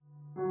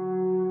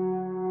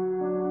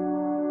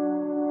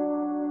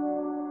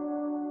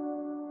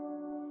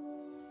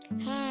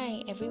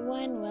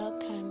everyone,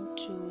 welcome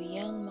to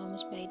Young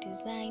Moms by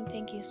Design.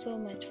 Thank you so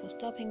much for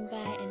stopping by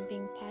and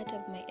being part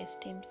of my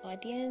esteemed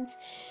audience.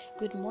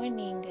 Good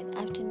morning, good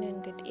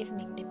afternoon, good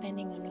evening,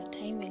 depending on what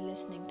time you're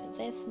listening to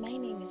this. My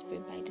name is Bri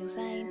by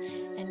Design,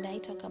 and I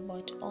talk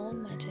about all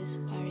matters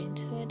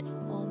parenthood,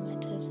 all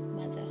matters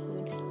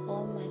motherhood,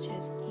 all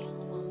matters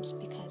young moms,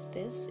 because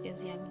this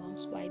is Young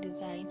Moms by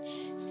Design.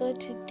 So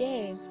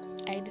today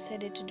I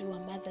decided to do a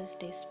Mother's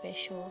Day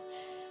special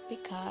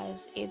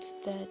because it's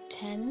the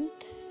 10th.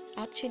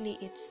 Actually,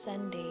 it's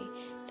Sunday,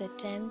 the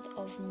 10th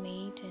of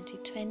May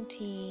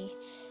 2020,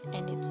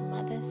 and it's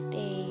Mother's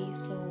Day.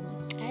 So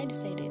I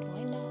decided,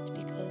 why not?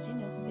 Because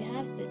we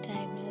have the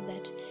time now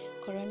that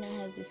Corona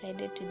has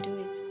decided to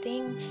do its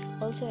thing.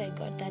 Also, I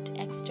got that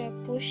extra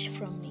push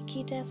from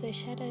Nikita, so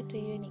shout out to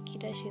you,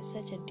 Nikita. She's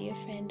such a dear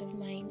friend of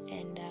mine,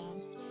 and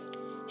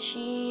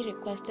she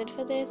requested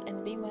for this,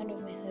 and being one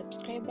of my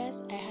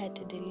subscribers, I had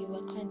to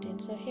deliver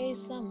content. So here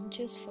is some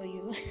juice for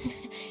you.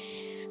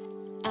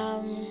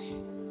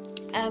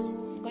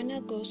 I'm gonna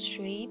go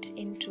straight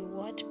into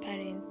what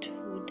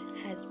parenthood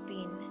has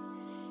been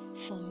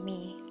for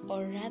me,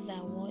 or rather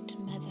what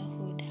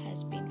motherhood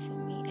has been for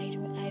me.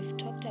 I've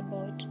talked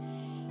about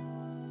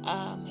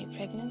my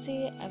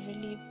pregnancy. I've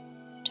really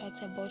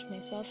talked about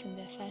myself in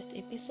the first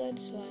episode,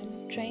 so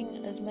I'm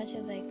trying as much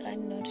as I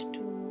can not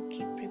to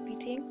keep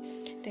repeating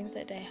things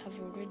that I have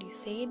already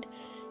said.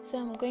 So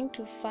I'm going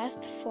to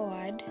fast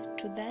forward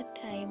to that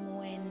time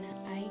when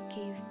I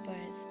gave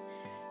birth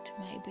to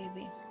my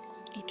baby.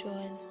 It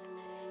was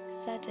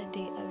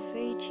Saturday, a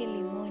very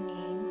chilly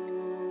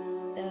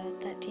morning, the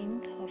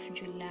 13th of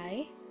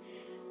July,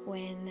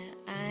 when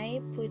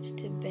I put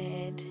to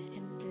bed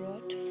and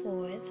brought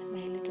forth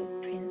my little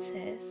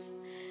princess.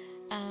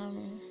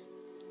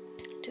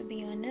 To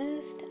be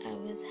honest, I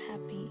was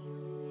happy.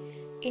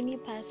 Any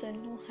person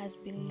who has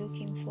been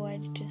looking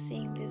forward to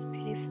seeing this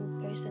beautiful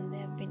person they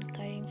have been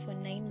carrying for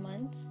 9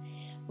 months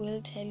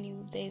will tell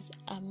you there's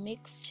a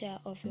mixture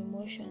of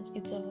emotions.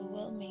 It's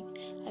overwhelming.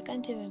 I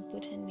can't even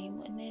put a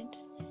name on it.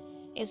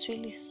 It's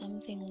really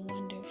something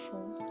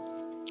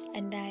wonderful.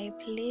 And I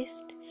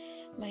placed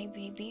my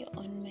baby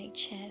on my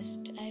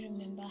chest. I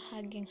remember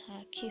hugging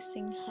her,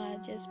 kissing her,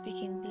 just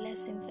speaking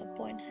blessings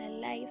upon her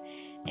life,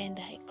 and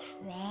I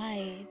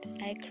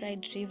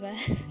cried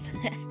rivers.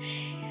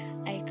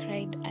 I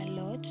cried a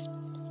lot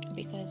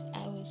because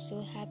I was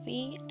so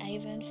happy. I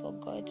even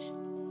forgot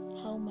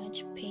how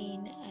much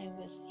pain I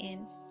was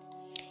in.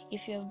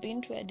 If you have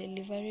been to a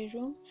delivery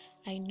room,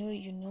 I know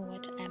you know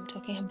what I'm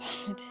talking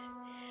about,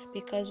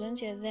 because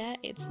once you're there,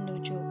 it's no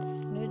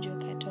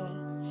joke at all.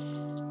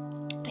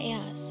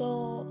 Yeah,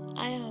 so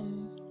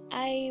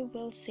I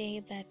will say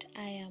that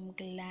I am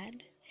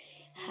glad,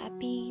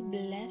 happy,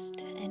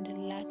 blessed, and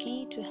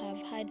lucky to have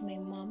had my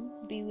mom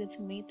be with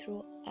me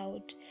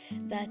throughout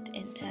that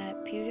entire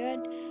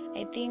period.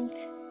 I think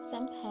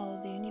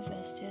somehow the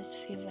universe just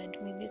favored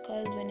me,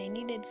 because when I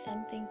needed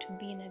something to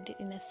be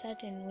in a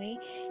certain way,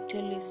 it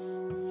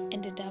always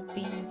ended up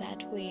being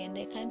that way, and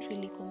I can't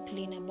really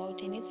complain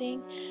about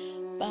anything.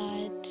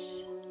 But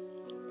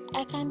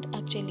I can't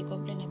actually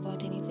complain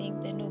about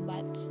anything. There are no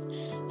buts.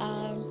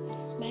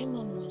 My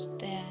mom was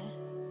there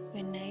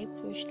when I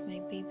pushed my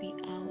baby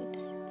out,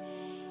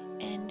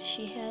 and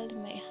she held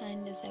my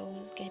hand as I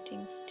was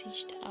getting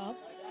stitched up.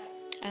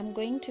 I'm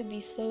going to be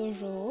so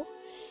raw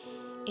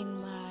in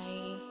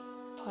my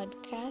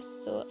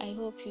podcast, so I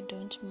hope you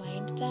don't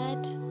mind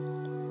that.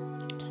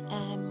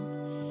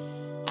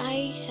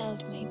 I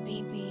held my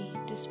baby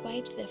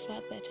despite the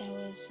fact that I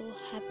was so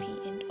happy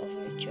and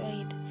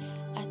overjoyed.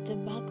 At the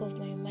back of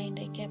my mind,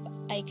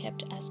 I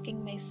kept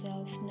asking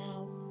myself,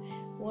 now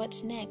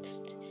what's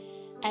next?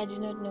 I did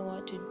not know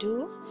what to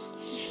do.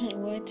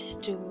 What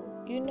to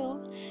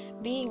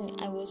being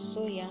I was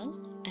so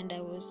young, and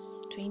I was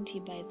 20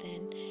 by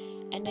then,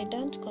 and I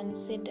don't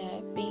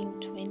consider being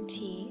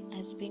 20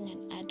 as being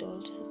an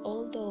adult,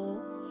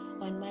 although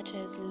on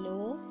matters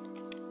law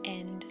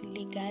and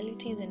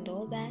legalities and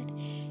all that,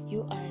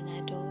 you are an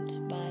adult.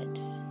 But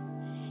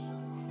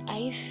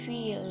I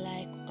feel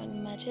like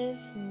on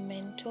matters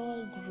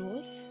mental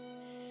growth,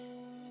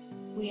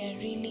 we are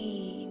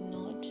really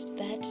not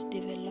that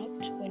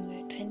developed when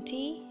we're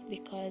 20,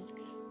 because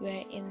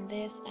we're in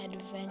this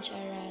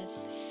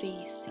adventurous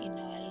phase in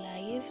our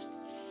lives,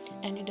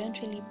 and we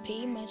don't really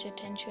pay much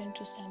attention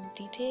to some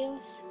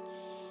details.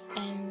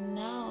 And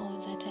now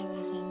that I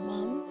was a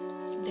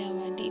mom, there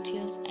were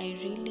details I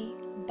really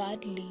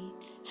badly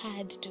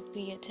had to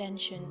pay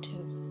attention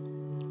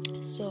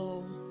to.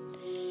 So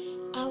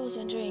I was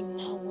wondering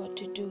now what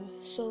to do.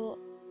 So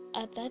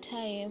at that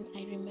time,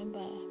 I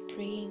remember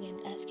praying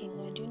and asking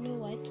God, you know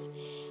what?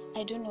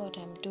 I don't know what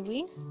I'm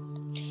doing,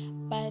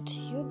 but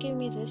you give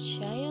me this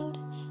child.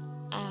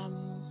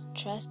 I'm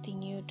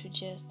trusting you to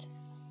just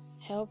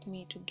help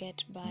me to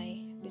get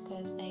by,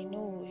 because I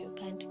know you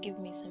can't give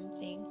me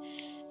something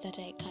that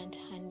I can't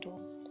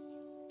handle.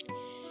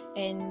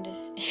 And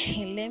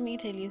let me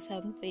tell you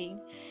something.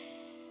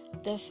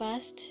 The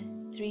first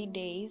 3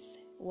 days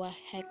were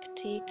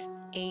hectic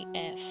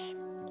AF.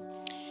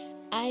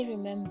 I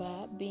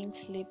remember being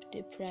sleep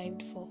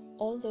deprived for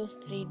all those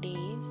 3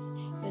 days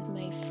with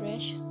my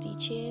fresh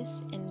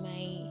stitches and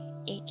my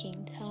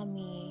aching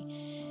tummy,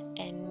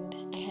 and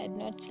I had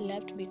not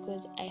slept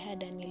because I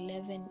had an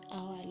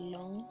 11-hour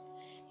long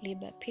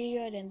labor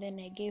period, and then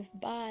I gave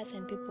birth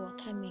and people were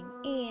coming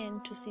in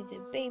to see the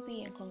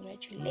baby and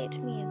congratulate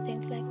me and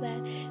things like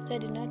that. So I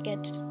did not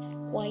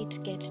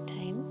quite get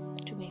time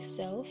to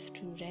myself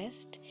to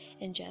rest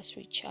and just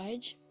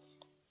recharge.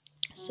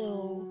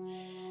 So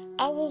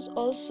I was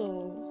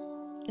also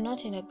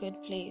not in a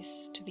good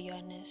place, to be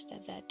honest,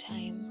 at that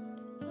time.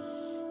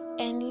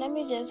 And let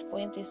me just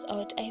point this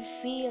out. I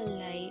feel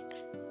like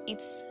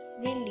it's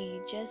really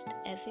just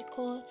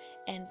ethical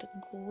and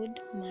good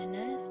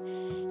manners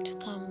to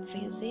come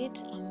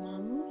visit a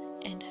mom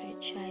and her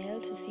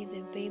child to see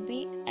the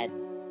baby at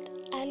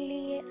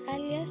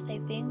earliest, I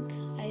think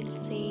I'll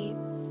say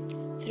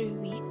 3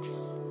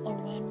 weeks or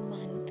 1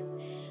 month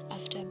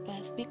after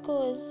birth,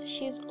 because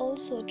she's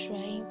also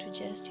trying to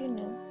just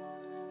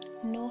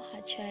know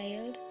her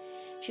child.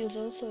 She's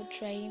also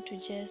trying to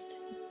just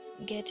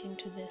get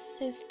into the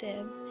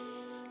system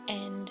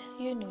and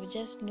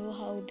just know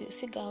how to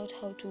figure out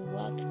how to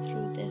work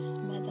through this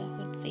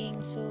motherhood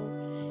thing. So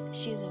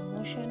she's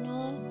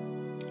emotional,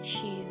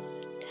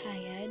 she's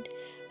tired,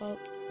 or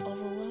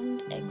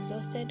overwhelmed,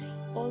 exhausted,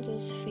 all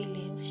those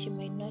feelings. She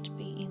might not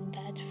be in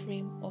that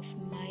frame of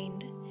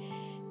mind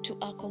to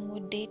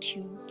accommodate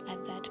you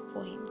at that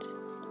point.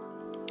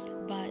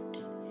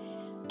 But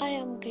I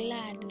am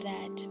glad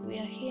that we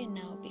are here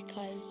now,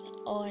 because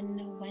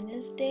on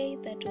Wednesday,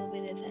 that will be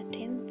the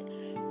 13th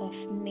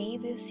of May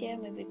this year,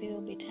 my baby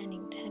will be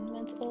turning 10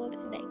 months old,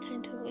 and I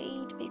can't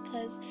wait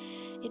because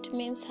it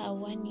means her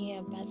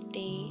 1-year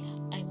birthday,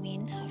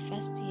 her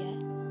first year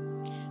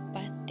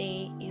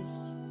birthday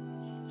is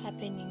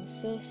happening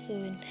so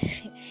soon.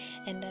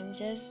 And I'm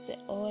just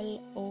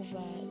all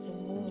over the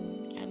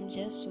moon. I'm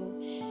just so,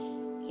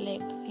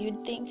 like,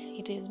 you'd think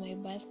it is my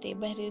birthday,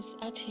 but it's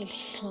actually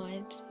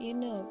not,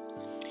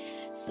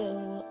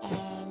 So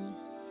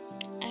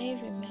I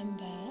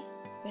remember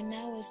when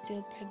I was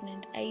still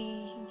pregnant,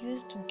 I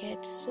used to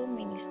get so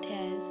many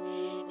stares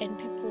and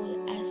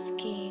people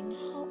asking,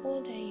 how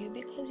old are you?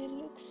 Because you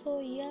look so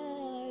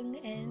young.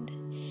 And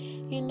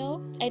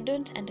I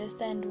don't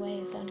understand why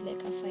I sound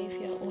like a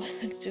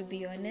 5-year-old, to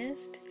be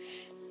honest.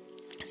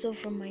 So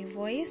from my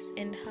voice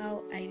and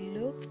how I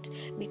looked,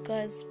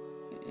 because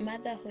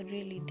motherhood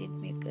really did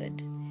me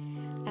good.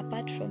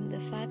 Apart from the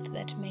fact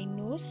that my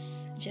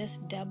nose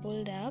just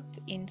doubled up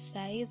in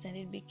size and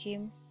it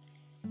became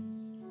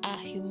a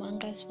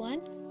humongous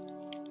one,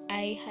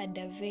 I had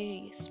a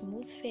very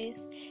smooth face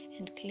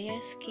and clear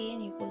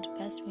skin. You could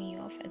pass me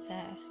off as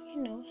a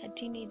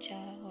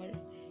teenager or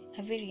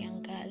a very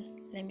young girl.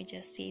 Let me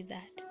just say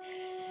that.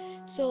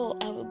 So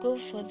I would go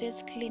for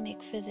this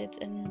clinic visits,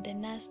 and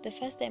the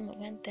first time I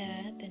went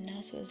there, the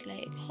nurse was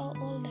like, how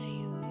old are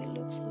you? You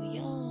look so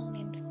young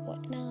and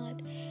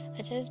whatnot.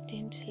 I just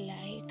didn't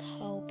like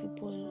how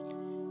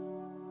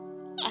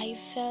I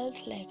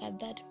felt like at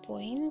that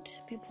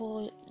point,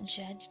 people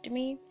judged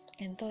me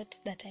and thought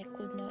that I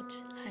could not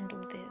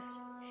handle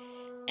this.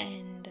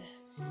 And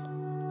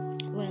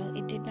well,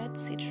 it did not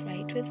sit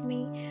right with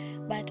me.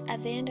 But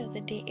at the end of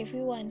the day,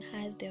 everyone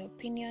has their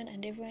opinion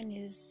and everyone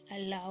is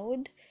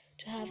allowed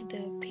to have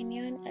their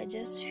opinion. I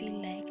just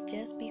feel like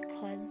just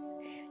because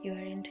you are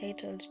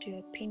entitled to your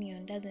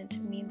opinion doesn't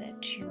mean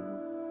that you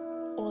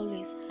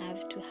always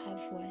have to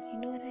have one. You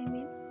know what I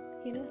mean?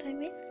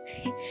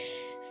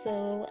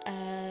 So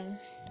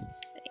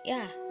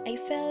I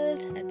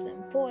felt at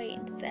some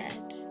point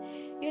that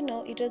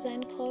it was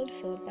uncalled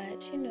for,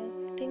 but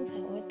things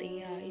are what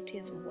they are. It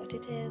is what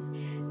it is,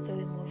 so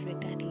we move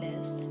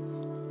regardless.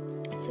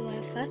 So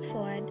I fast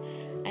forward,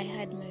 I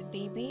had my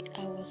baby.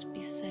 I was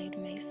beside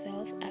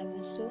myself. I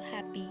was so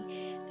happy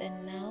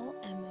that now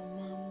I'm a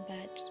mom.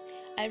 But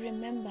I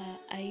remember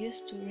I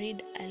used to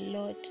read a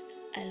lot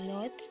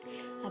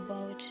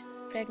about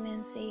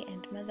pregnancy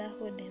and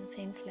motherhood and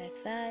things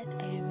like that.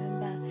 I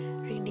remember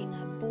reading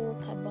a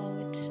book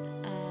about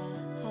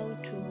how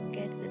to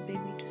get the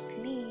baby to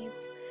sleep,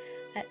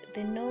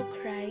 the No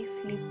Cry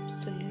Sleep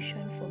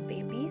Solution for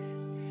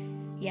Babies.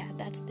 Yeah,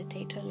 that's the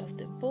title of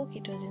the book.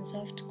 It was in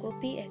soft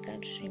copy. I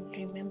can't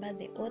remember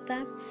the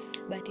author,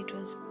 but it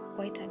was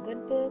quite a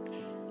good book.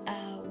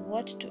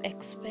 What to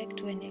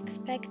Expect When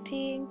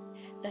Expecting,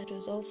 that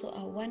was also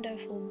a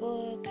wonderful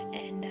book.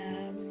 And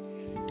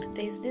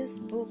there's this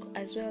book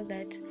as well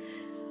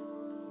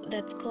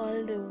that's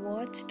called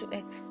What to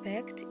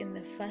Expect in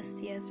the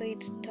First Year. So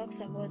it talks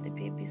about the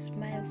baby's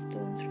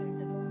milestones from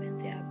the moment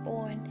they are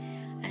born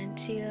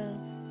until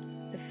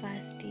the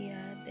first year,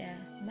 their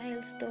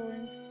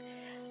milestones,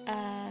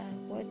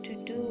 what to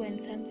do when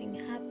something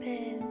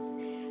happens,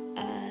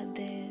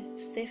 the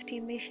safety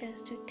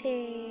measures to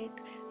take,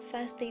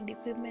 first aid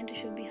equipment you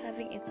should be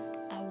having. It's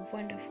a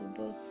wonderful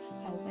book.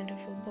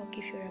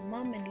 If you're a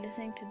mom and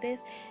listening to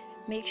this,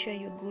 make sure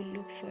you go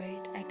look for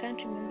it. I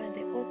can't remember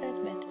the authors,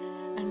 but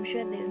I'm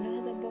sure there's no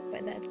other book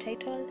by that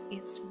title.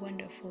 It's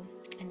wonderful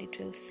and it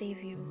will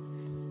save you.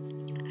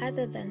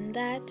 Other than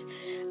that,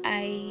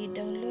 I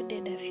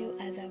downloaded a few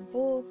other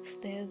books.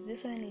 There's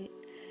this one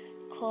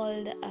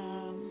called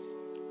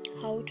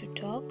How to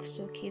Talk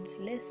So Kids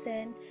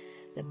Listen,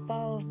 The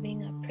Power of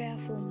Being a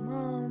Prayerful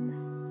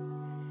Mom.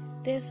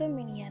 There's so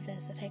many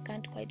others that I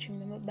can't quite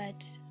remember,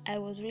 but I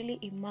was really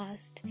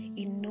immersed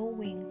in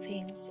knowing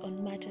things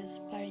on matters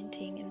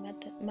parenting and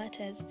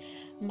matters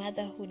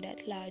motherhood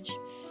at large.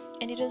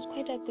 And it was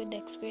quite a good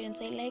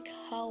experience. I like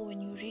how when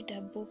you read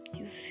a book,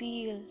 you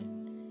feel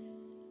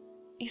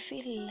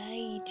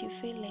light, you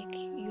feel like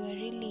you are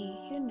really,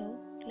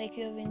 like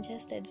you have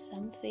ingested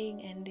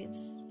something and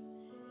it's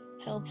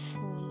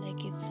helpful,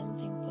 like it's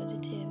something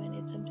positive and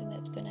it's something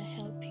that's gonna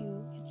help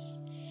you. It's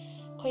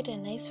quite a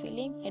nice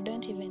feeling. I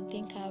don't even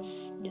think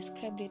I've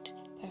described it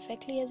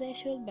perfectly as I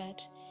should,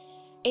 but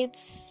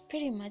it's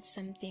pretty much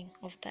something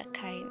of that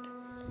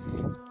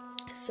kind.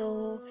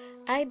 So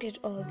I did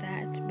all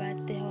that,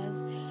 but there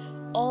was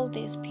all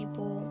these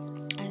people,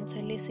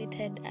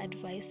 unsolicited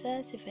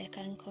advisors, if I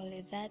can call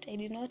it that. I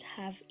did not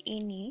have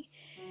any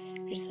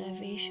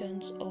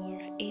reservations or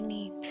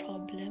any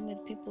problem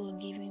with people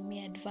giving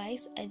me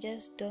advice. I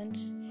just don't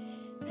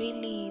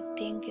really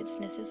think it's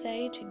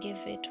necessary to give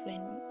it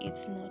when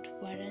it's not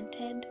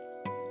warranted,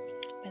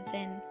 but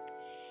then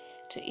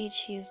to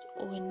each his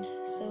own.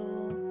 So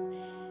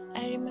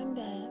I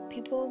remember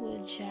people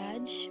will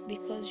judge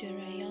because you're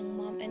a young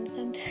mom, and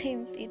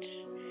sometimes it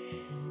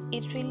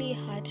really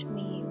hurt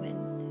me when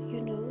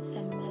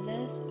some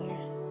mothers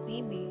or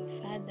maybe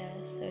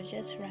fathers or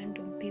just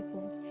random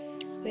people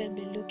will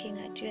be looking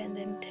at you and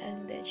then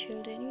telling their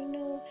children,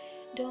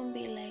 don't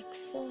be like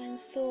so and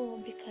so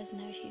because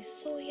now she's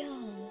so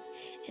young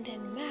and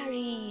then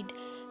married,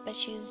 but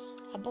she's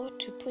about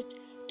to put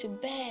to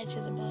bed,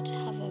 she's about to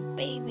have a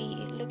baby,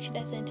 look, she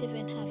doesn't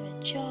even have a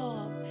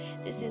job.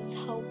 This is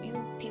how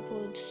you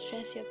people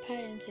stress your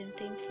parents and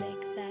things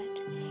like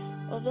that.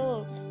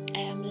 Although I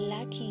am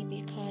lucky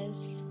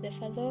because the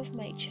father of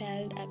my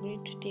child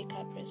agreed to take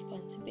up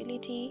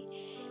responsibility,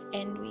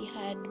 and we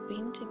have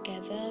been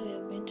together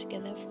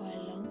for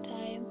a long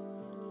time,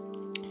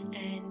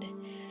 and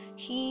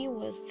he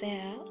was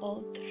there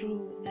all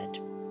through that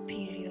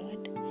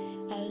period.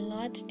 I'll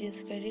not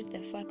discredit the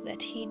fact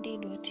that he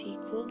did what he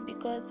could,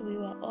 because we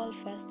were all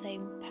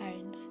first-time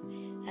parents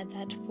at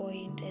that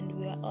point, and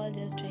we were all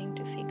just trying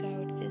to figure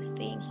out this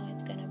thing, how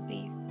it's gonna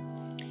be.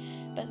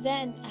 But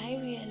then I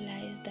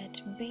realized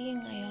that being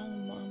a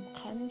young mom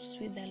comes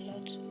with a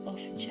lot of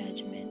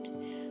judgment.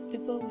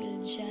 People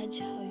will judge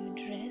how you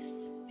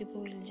dress.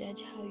 People will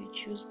judge how you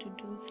choose to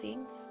do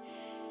things.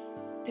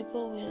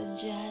 People will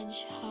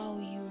judge how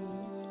you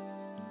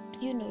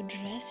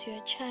dress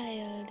your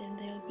child, and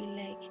they'll be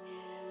like,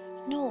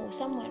 no,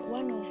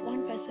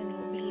 one person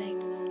will be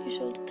like, you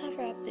should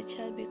cover up the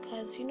child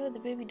because the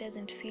baby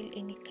doesn't feel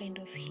any kind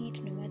of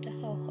heat no matter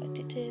how hot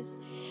it is.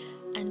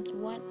 And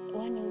one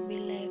will be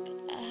like,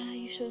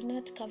 you should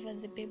not cover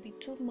the baby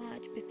too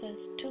much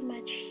because too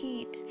much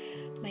heat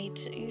might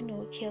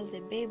kill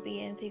the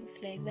baby and things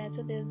like that.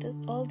 So there's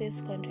all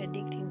these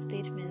contradicting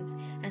statements,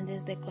 and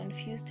there's the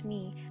confused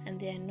me, and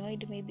they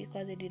annoyed me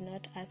because I did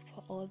not ask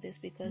for all this,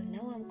 because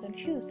now I'm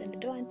confused and I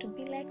don't want to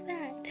be like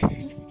that.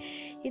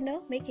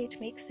 Make it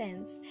make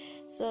sense.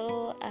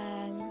 So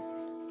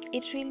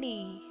it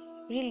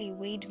really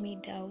weighed me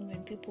down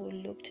when people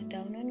looked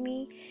down on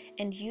me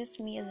and used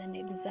me as an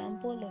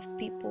example of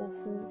people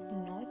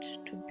who not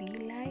to be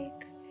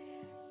like.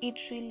 It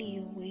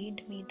really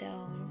weighed me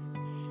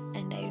down,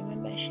 and I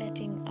remember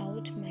shutting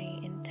out my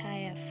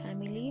entire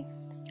family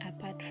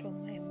apart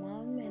from my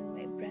mom and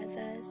my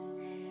brothers.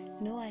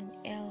 No one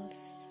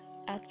else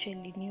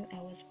actually knew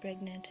I was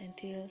pregnant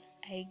until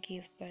I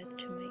gave birth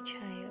to my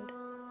child.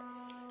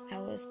 I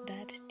was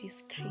that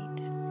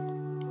discreet.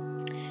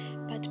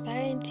 But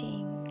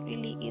parenting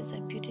really is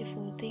a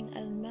beautiful thing.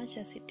 As much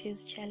as it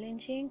is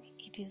challenging,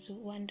 it is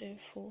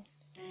wonderful,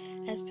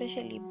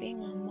 especially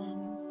being a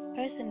mom.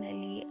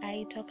 Personally,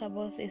 I talk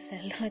about this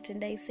a lot,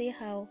 and I say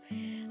how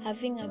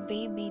having a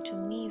baby to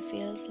me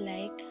feels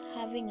like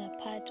having a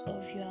part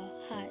of your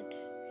heart.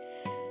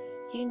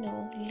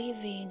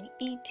 Living,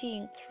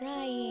 eating,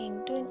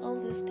 crying, doing all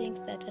these things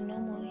that a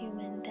normal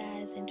human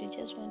does, and you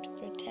just want to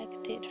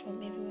protect it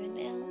from everyone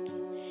else.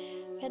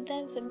 But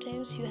then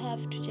sometimes you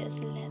have to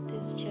just let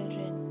these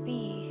children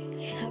be.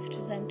 You have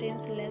to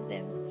sometimes let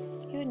them,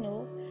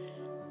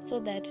 so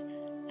that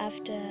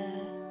after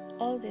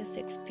all this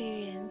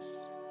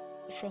experience,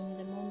 from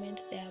the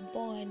moment they are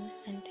born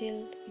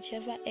until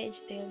whichever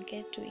age they'll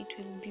get to, it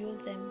will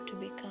build them to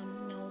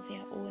become now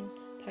their own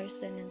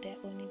person and their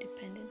own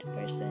independent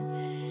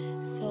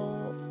person.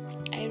 So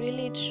I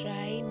really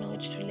try not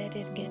to let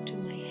it get to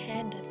my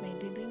head that my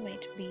baby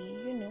might be,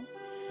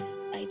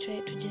 I try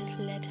to just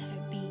let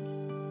her be.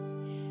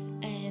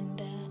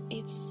 And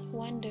it's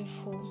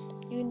wonderful,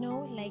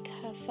 like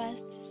her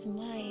first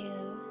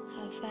smile,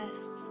 her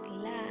first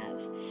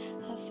laugh,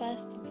 her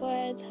first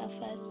words, her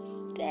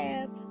first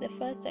step. The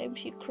first time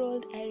she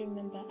crawled, I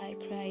remember I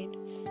cried.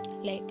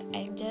 Like,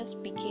 I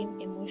just became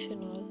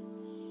emotional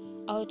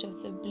out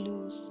of the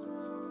blues.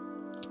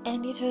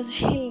 And it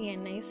was really a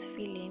nice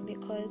feeling,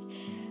 because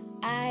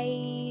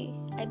I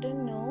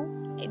don't know.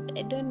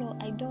 I don't know.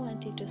 I don't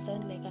want it to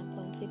sound like I'm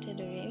conceited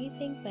or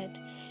anything, but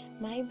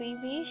my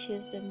baby,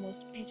 she's the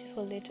most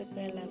beautiful little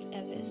girl I've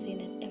ever seen,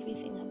 and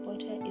everything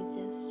about her is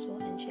just so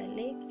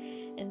angelic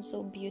and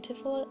so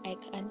beautiful. I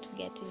can't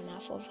get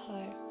enough of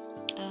her.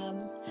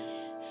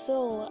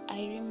 So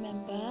I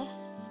remember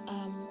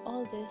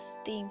all these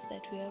things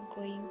that we are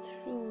going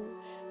through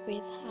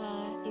with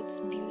her. It's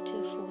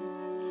beautiful.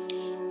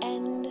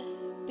 And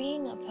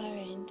being a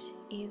parent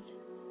is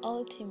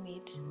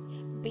ultimate.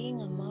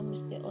 Being a mom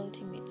is the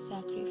ultimate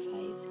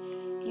sacrifice.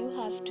 You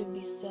have to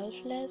be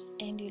selfless,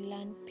 and you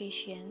learn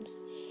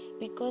patience,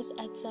 because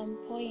at some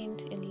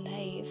point in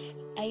life,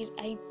 I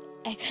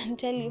can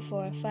tell you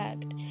for a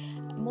fact,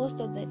 most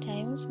of the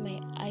times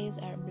my eyes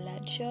are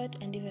bloodshot,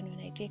 and even when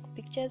I take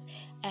pictures,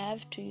 I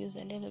have to use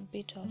a little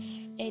bit of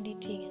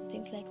editing and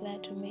things like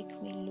that to make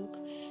me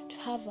to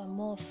have a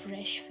more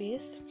fresh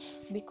face,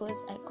 because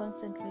I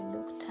constantly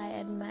look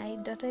tired. My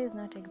daughter is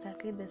not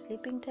exactly the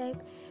sleeping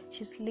type.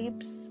 She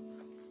sleeps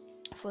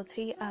for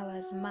 3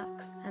 hours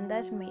max, and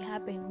that may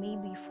happen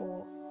maybe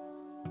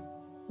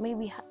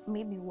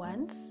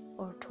once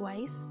or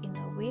twice in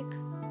a week,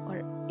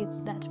 or it's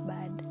that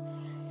bad.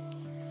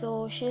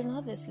 So she's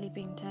not the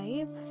sleeping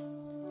type.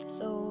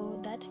 So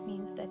that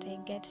means that I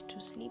get to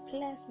sleep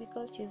less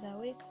because she's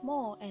awake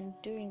more, and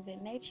during the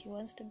night she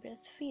wants to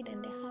breastfeed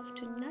and I have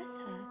to nurse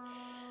her.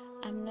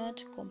 I'm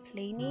not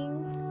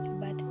complaining,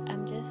 but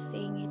I'm just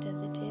saying it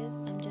as it is.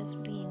 I'm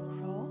just being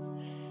raw.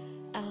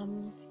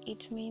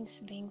 It means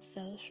being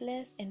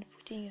selfless and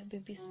putting your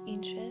baby's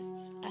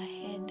interests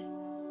ahead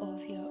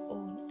of your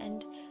own.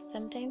 And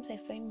sometimes I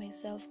find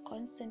myself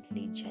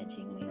constantly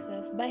judging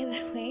myself. By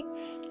the way,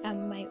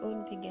 I'm my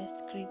own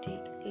biggest critic.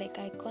 Like,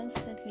 I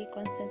constantly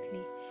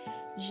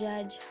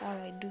judge how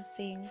I do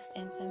things,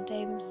 and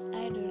sometimes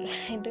I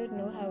don't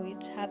know how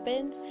it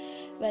happens,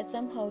 but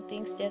somehow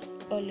things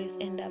just always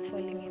end up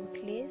falling in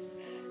place.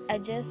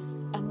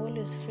 I'm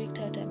always freaked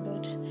out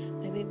about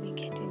my baby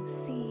getting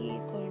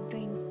sick or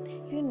doing,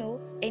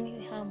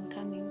 any harm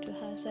coming to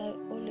her. So I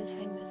always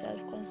find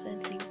myself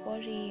constantly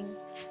worrying.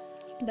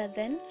 But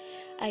then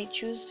I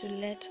choose to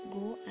let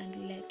go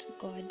and let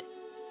God.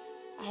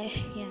 I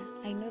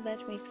know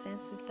that makes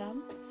sense to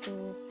some.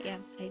 So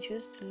I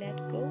choose to let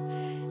go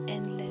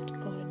and let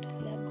God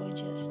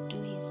just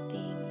do his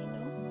thing.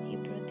 He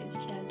brought this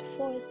child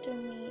forth to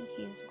me.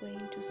 He is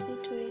going to see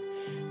to it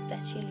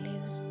that she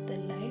lives the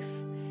life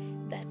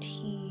that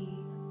he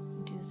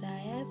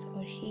desires,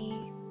 or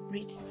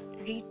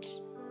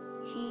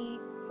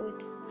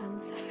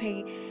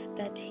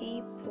that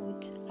he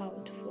put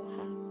out for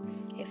her,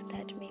 if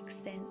that makes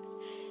sense.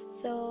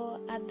 So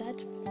at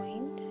that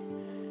point,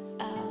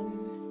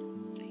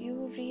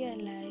 you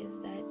realize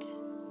that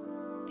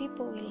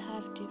people will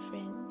have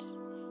different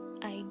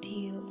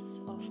ideals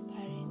of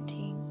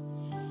parenting,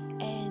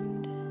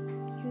 and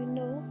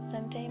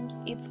sometimes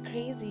it's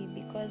crazy,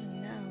 because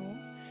now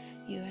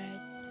you're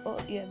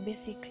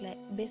basically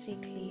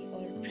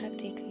or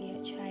practically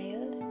a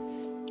child,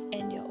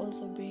 and you're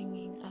also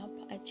bringing up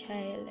a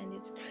child, and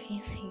it's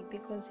crazy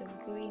because you're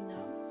growing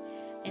up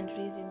and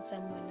raising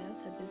someone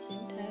else at the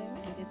same time,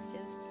 and it's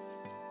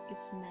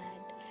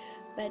mad.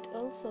 But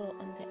also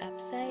on the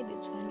upside,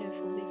 it's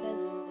wonderful,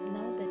 because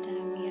now that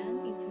I'm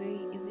young, it's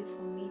very easy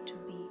for me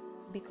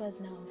because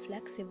now I'm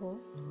flexible,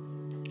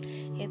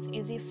 it's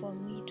easy for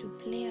me to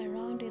play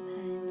around with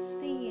her and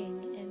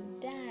sing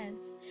and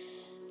dance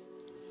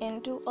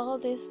and do all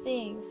these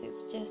things.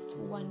 It's just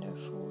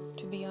wonderful,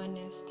 to be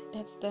honest.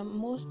 It's the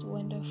most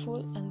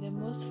wonderful and the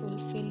most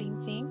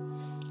fulfilling thing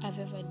I've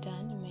ever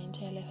done in my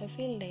entire life. I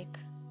feel like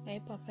my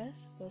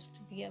purpose was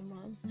to be a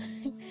mom.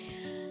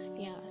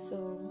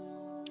 So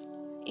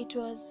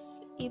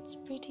it's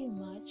pretty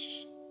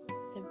much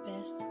the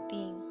best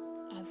thing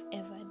I've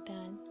ever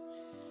done.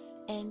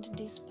 And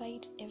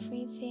despite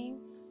everything,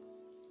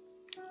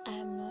 I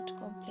am not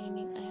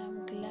complaining. I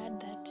am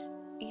glad that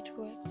it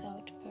works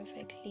out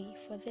perfectly.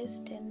 For this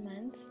 10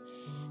 months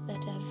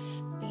that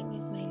I've been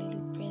with my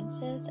little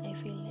princess, I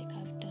feel like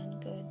I've done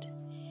good.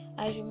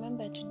 I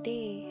remember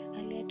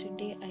earlier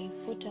today, I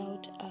put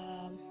out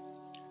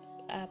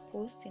a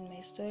post in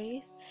my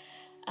stories.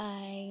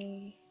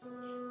 I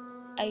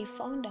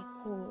found a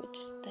quote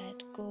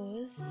that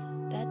goes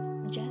that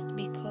just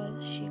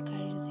because she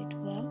carries it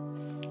well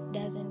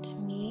doesn't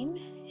mean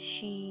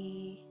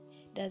she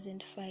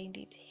doesn't find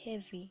it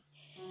heavy.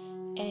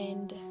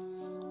 And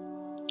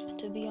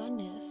to be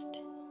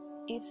honest,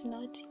 it's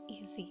not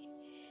easy,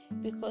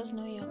 because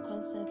now you're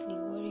constantly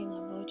worrying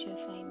about your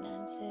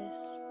finances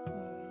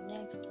or your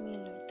next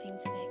meal or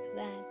things like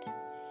that.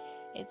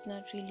 It's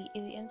not really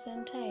easy, and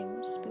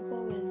sometimes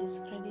people will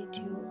discredit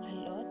you a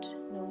lot,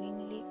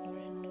 knowingly or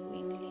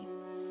unknowingly.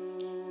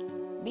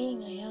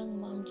 Being a young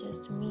mom postpartum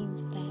just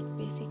means that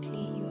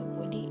basically your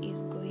body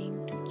is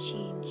going to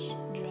change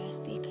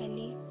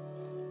drastically.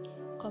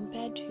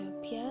 Compared to your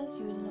peers,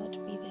 you will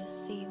not be the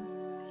same.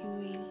 You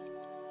will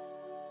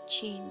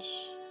change.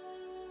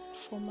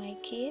 For my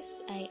case,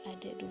 I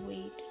added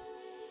weight,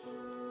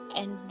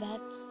 and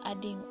that's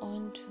adding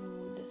on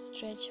to the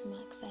stretch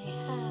marks I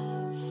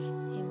have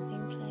and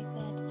things like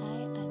that.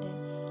 I added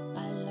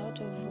a lot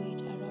of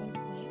weight around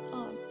my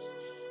arms,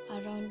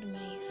 around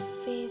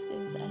my face.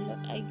 There's a lot.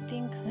 I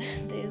think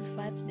there's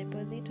fat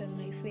deposit on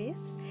my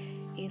face,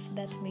 if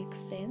that makes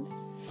sense.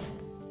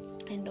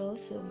 And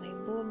also my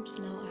boobs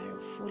now are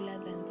fuller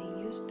than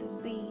they used to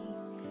be.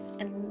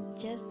 And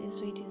just this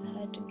weight is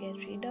hard to get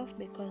rid of,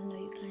 because now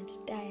you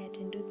can't diet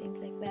and do things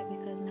like that,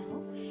 because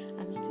now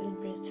I'm still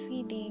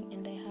breastfeeding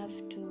and I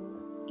have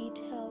to eat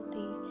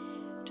healthy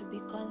to be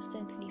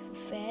constantly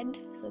fed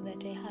so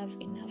that I have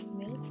enough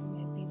milk for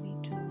my baby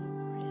to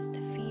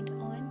breastfeed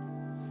on.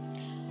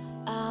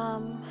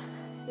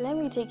 Let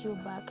me take you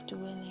back to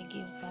when I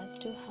gave birth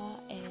to her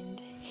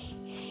and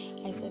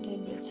I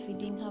started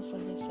breastfeeding her for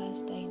the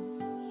first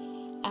time.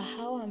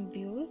 How I'm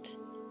built,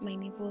 my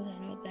nipples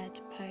are not that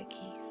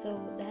perky, so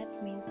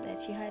that means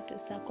that she had to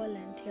suckle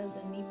until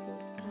the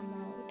nipples come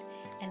out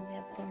and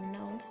they're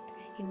pronounced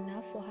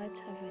enough for her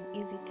to have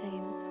an easy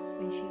time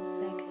when she's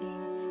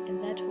suckling.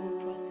 And that whole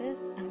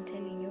process, I'm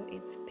telling you,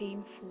 it's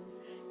painful,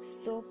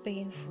 so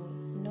painful.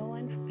 No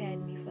one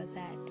prepared me for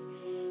that,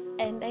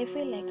 and I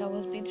feel like I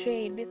was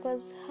betrayed,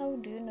 because how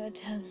do you not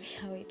tell me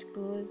how it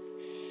goes?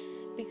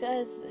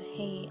 Because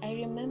hey, I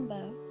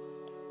remember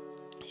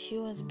she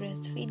was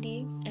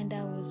breastfeeding and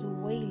I was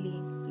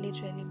wailing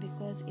literally,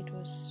 because it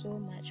was so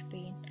much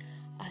pain,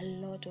 a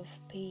lot of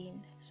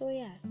pain. So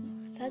yeah,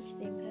 such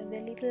things are the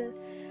little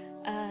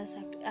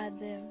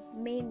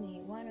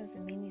one of the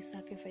many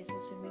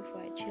sacrifices we make for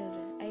our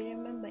children. I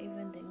remember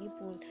even the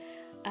nipple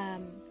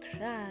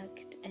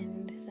cracked,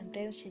 and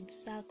sometimes she'd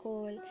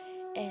suckle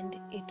and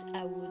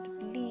I would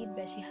bleed,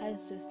 but she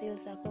has to still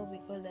suckle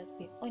because that's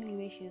the only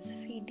way she's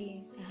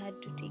feeding. I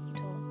had to take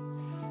it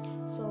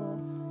all. So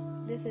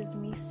this is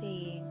me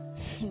saying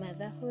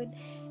motherhood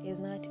is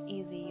not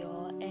easy,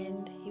 y'all,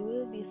 and you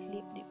will be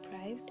sleep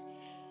deprived.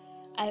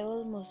 I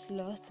almost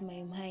lost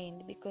my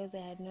mind because I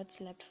had not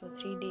slept for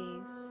 3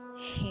 days.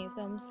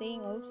 So I'm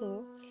saying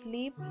also,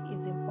 sleep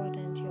is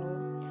important,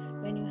 y'all.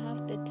 When you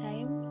have the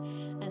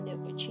time and the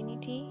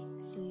opportunity,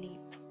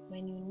 sleep.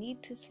 When you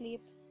need to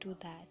sleep, do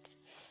that.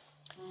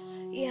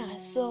 Yeah,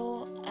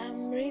 so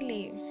I'm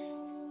really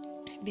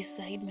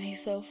beside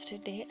myself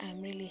today.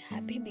 I'm really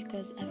happy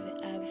because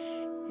I've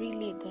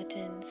really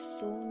gotten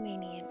so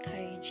many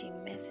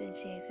encouraging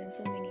messages and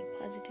so many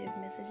positive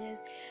messages.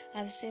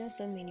 I've seen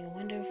so many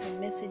wonderful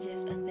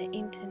messages on the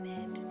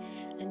internet,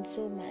 and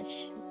so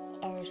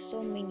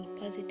many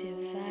positive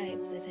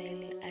vibes that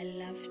I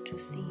love to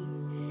see.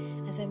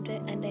 And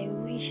sometimes, and I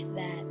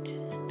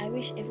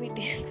wish every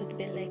day could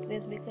be like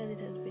this, because it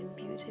has been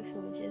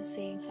beautiful just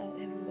seeing how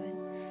everyone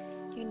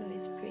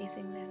is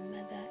praising their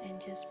mother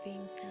and just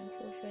being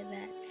thankful for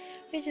that,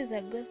 which is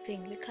a good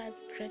thing,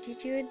 because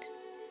gratitude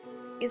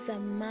is a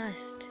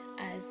must,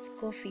 as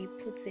Kofi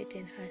puts it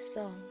in her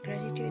song.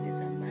 Gratitude is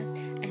a must,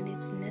 and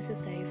it's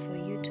necessary for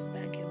you to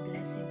bag your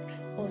blessings.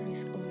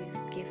 Always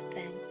give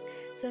thanks.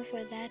 So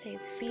for that, I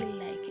feel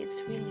like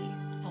it's really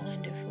a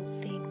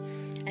wonderful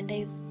thing, and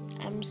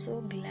I'm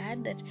so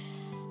glad that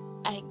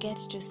I get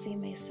to see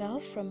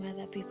myself from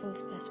other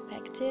people's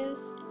perspectives.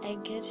 I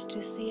get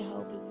to see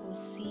how people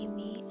see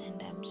me,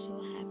 and I'm so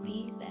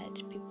happy that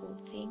people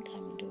think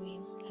I'm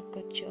doing a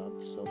good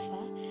job so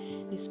far,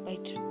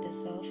 despite the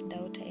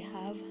self-doubt I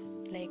have.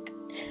 Like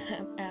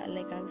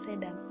I've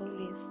said, I'm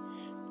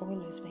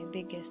always my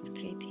biggest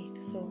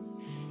critic. So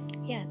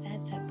yeah,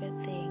 that's a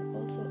good thing.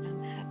 Also,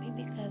 I'm happy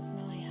because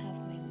now I have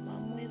my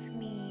mom with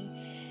me.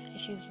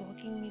 She's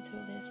walking me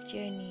through this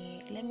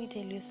journey. Let me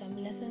tell you some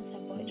lessons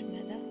about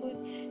motherhood.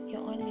 You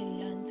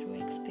only learn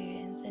through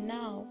experience. And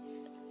now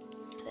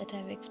that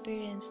I've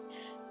experienced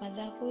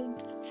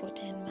motherhood for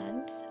 10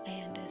 months,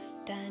 I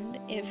understand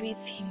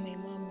everything my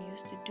mom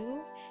used to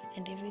do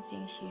and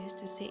everything she used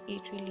to say.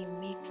 It really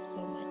makes so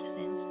much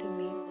sense to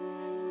me.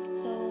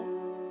 So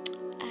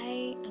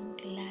I am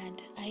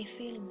glad. I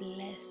feel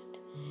blessed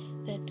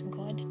that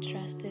God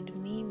trusted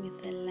me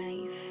with a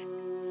life.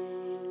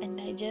 And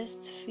I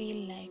just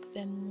feel like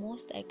the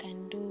most I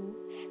can do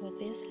for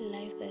this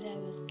life that I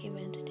was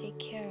given to take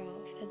care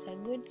of as a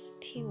good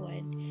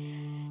steward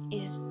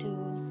is to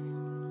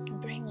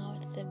bring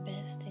out the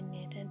best in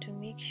it, and to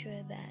make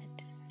sure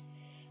that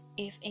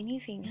if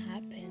anything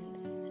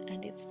happens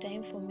and it's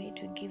time for me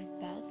to give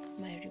back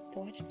my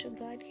report to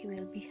God, He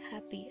will be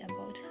happy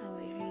about how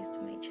I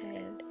raised my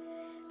child.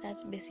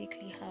 That's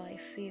basically how I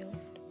feel.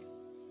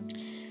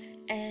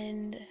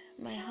 And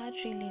my heart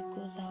really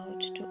goes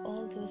out to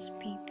all those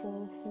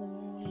people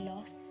who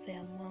lost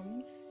their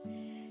moms.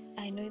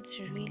 I know it's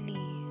really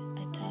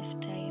a tough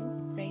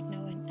time right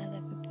now when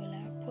other people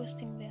are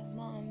posting their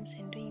moms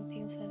and doing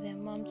things for their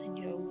moms, and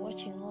you're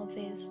watching all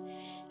this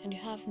and you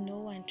have no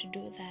one to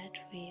do that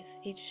with.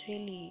 It's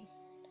really,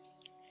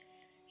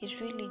 it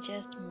really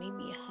just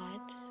maybe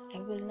hurts.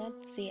 I will not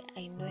say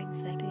I know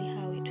exactly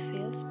how it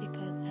feels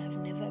because I've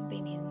never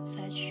been in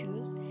such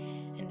shoes,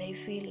 and I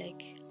feel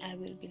like I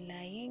will be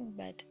lying,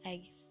 but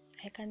I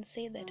can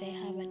say that I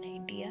have an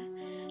idea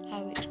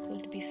how it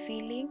could be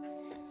feeling.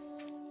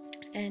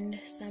 And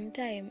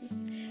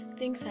sometimes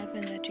things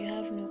happen that you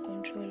have no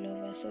control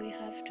over, so you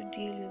have to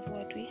deal with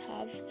what we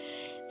have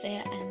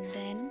there and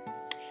then.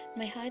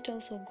 My heart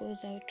also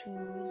goes out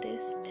to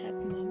these step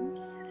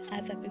moms.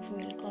 Other people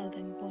will call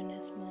them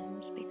bonus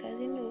moms, because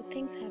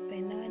things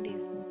happen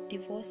nowadays.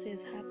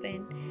 Divorces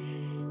happen,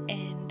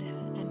 and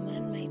a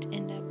man might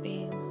end up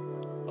being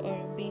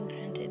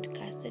granted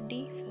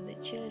custody for the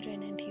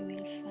children, and he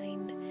will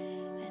find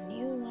a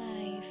new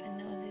wife, and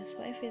now this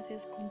wife is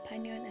his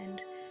companion,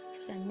 and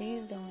for some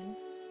reason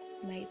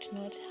might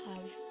not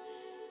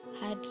have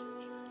had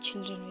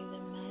children with the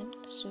man,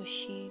 so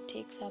she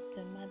takes up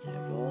the mother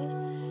role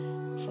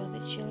for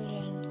the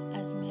children.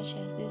 As much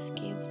as these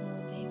kids know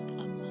there's a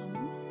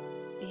mom,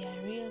 be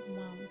a real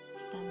mom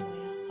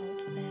somewhere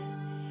out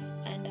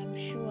there, and I'm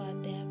sure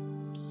there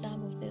are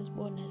some of these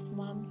bonus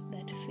moms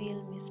that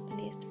feel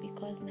misplaced,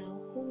 because now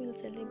who will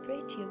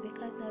celebrate you?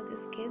 Because now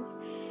these kids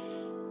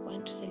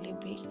want to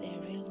celebrate their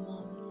real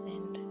moms,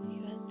 and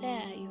you are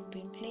there, you've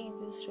been playing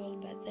this role,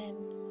 but then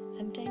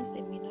sometimes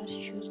they may not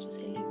choose to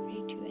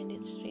celebrate you, and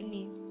it's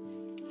really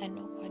an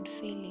awkward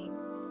feeling.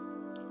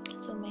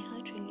 So my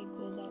heart really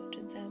goes out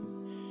to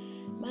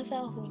them.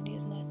 Motherhood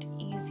is not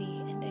easy,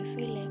 and I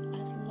feel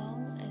like as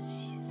long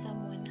as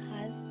someone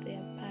has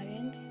their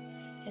parents,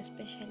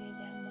 especially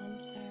their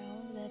moms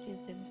around, that is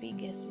the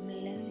biggest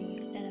blessing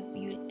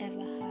you'll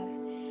ever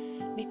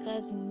have,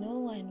 because no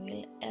one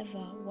will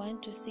ever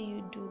want to see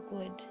you do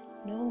good.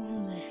 No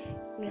woman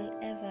will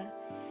ever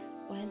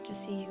want to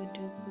see you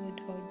do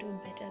good or do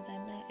better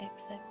than her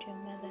except your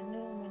mother.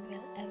 No one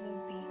will ever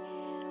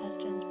be as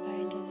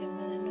transparent as your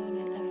mother. No one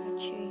will ever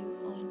cheer you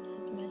on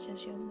as much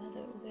as your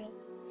mother will.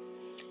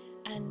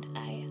 And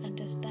I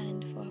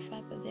understand for a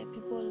fact that there are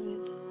people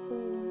with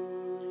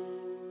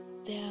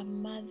whom their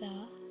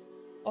mother,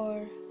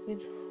 or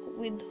with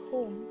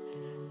whom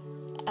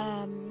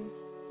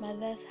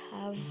mothers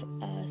have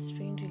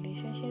strained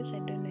relationships. I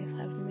don't know if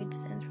I've made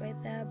sense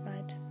right there,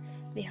 but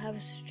they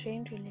have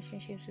strained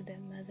relationships with their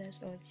mothers,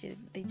 or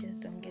they just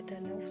don't get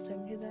along for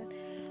some reason,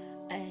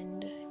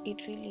 and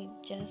it really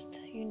just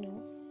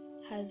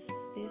has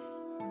this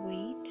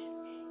weight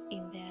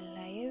in their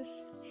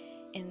lives,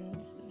 and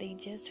they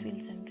just feel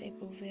some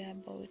type of way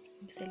about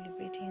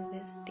celebrating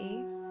this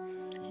day.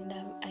 And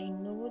I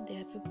know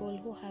there are people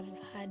who have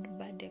had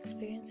bad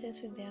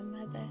experiences with their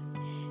mothers,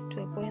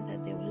 to a point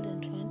that they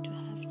wouldn't want to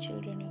have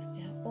children of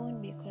their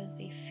own because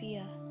they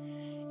fear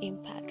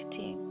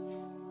impacting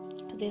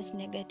these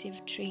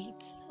negative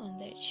traits on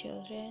their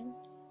children.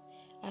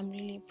 I'm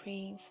really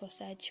praying for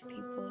such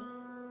people.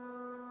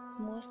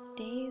 Most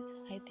days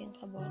I think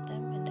about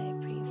them and I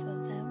pray for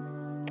them.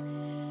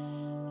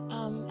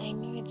 I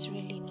know it's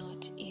really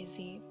not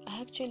easy.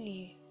 I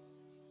actually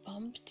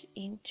bumped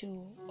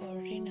into or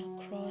ran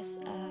across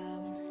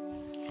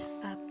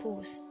a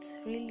post,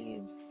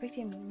 really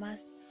pretty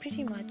much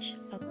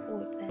a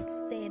quote that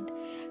said,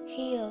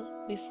 heal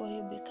before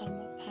you become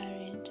a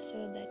parent,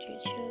 so that your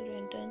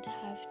children don't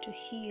have to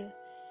heal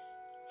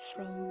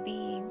from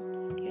being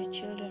your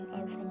children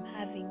or from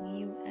having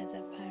you as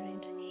a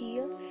parent.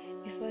 Heal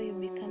before you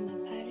become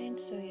a parent,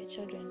 so your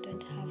children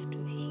don't have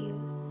to heal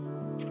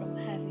from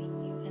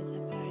having you as a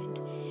parent.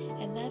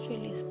 And that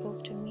really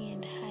spoke to me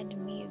and had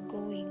me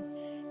going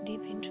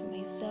deep into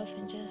myself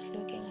and just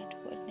looking at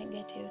what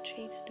negative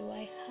traits do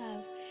I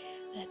have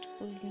that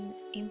could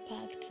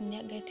impact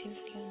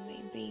negatively on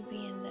my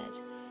baby. And that,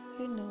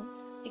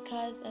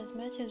 because as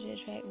much as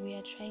we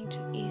are trying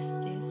to ease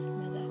this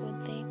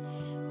motherhood thing,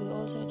 we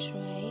also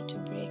try to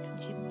break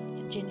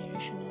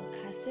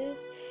generational curses,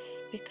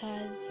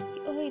 because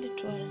we owe it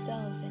to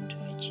ourselves and to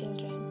our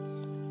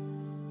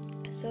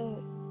children.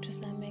 So to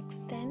some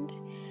extent,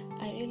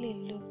 I really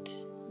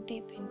looked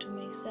deep into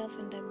myself,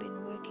 and I've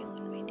been working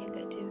on my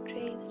negative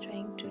traits,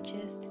 trying to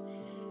just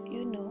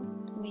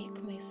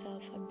make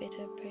myself a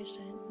better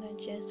person, not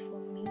just for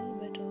me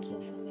but also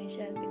for my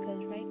child,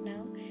 because right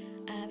now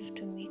I have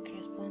to make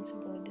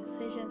responsible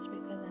decisions,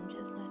 because I'm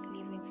just not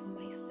living for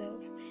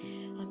myself,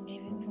 I'm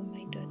living for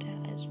my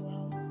daughter as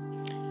well.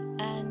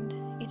 And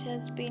it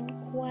has been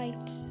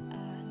quite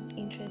an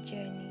interesting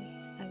journey,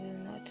 I will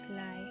not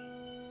lie.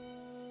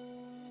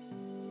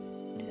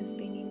 It has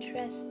been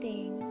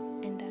interesting,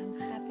 and I'm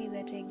happy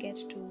that I get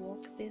to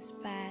walk this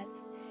path.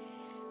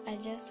 I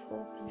just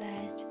hope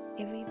that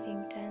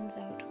everything turns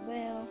out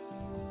well,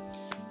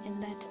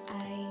 and that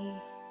I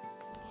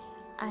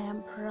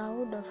am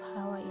proud of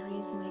how I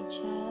raise my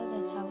child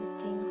and how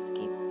things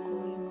keep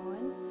going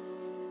on.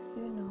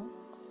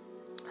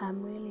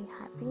 I'm really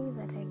happy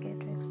that I get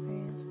to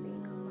experience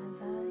being a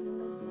mother.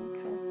 Being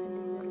trusted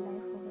with the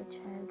life of a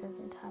child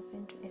doesn't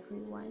happen to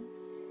everyone,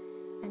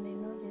 and I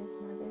know there's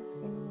mothers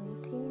in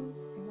waiting,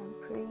 and I'm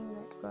praying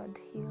that God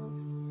heals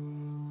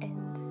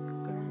and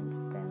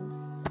grants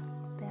them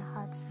their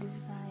heart's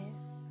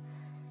desires.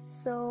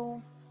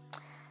 So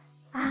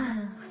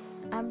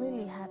I'm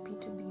really happy,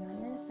 to be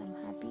honest. I'm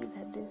happy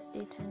that this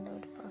day turned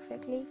out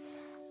perfectly.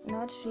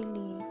 Not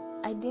really,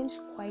 I didn't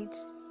quite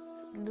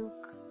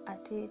look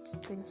at it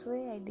this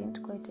way. I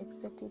didn't quite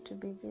expect it to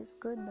be this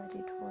good, but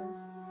it was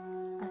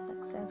a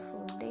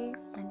successful day,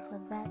 and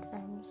for that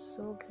I'm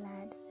so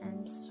glad.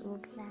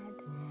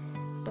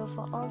 So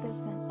for all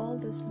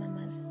those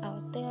mamas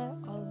out there,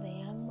 all the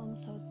young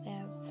moms out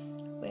there,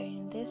 we're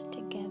in this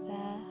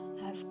together.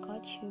 I've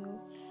got you,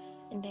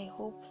 and I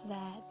hope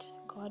that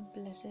God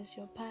blesses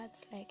your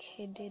paths like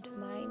He did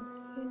mine.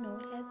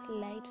 Let's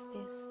light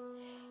this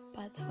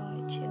path for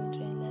our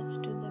children. Let's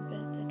do the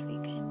best that we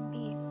can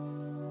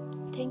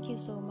be. Thank you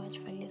so much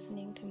for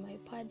listening to my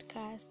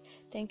podcast.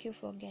 Thank you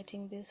for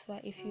getting this far.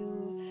 If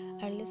you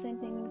are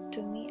listening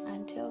to me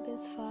until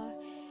this far,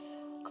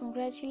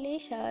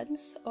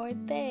 congratulations or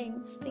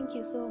thanks. Thank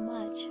you so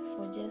much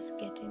for just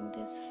getting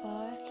this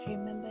far.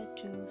 Remember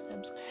to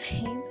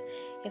subscribe,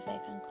 if I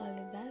can call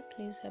it that.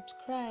 Please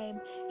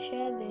subscribe.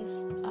 Share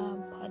this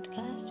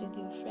podcast with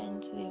your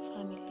friends, with your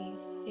family,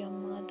 with your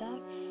mother.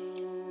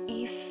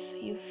 If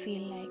you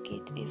feel like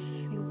it,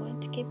 if you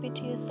want to keep it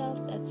to yourself,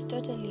 that's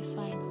totally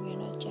fine. We're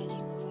not judging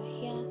over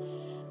here.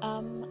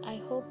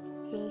 I hope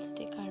you'll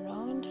stick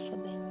around for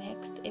the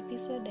next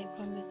episode. I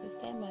promise this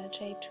time I'll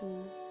try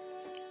to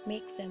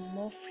make them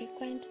more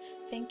frequent.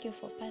 Thank you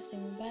for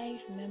passing by.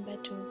 Remember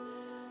to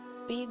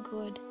be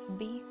good,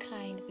 be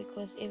kind,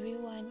 because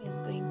everyone is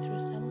going through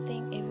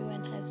something.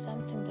 Everyone has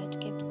something that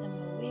keeps them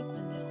awake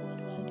when they're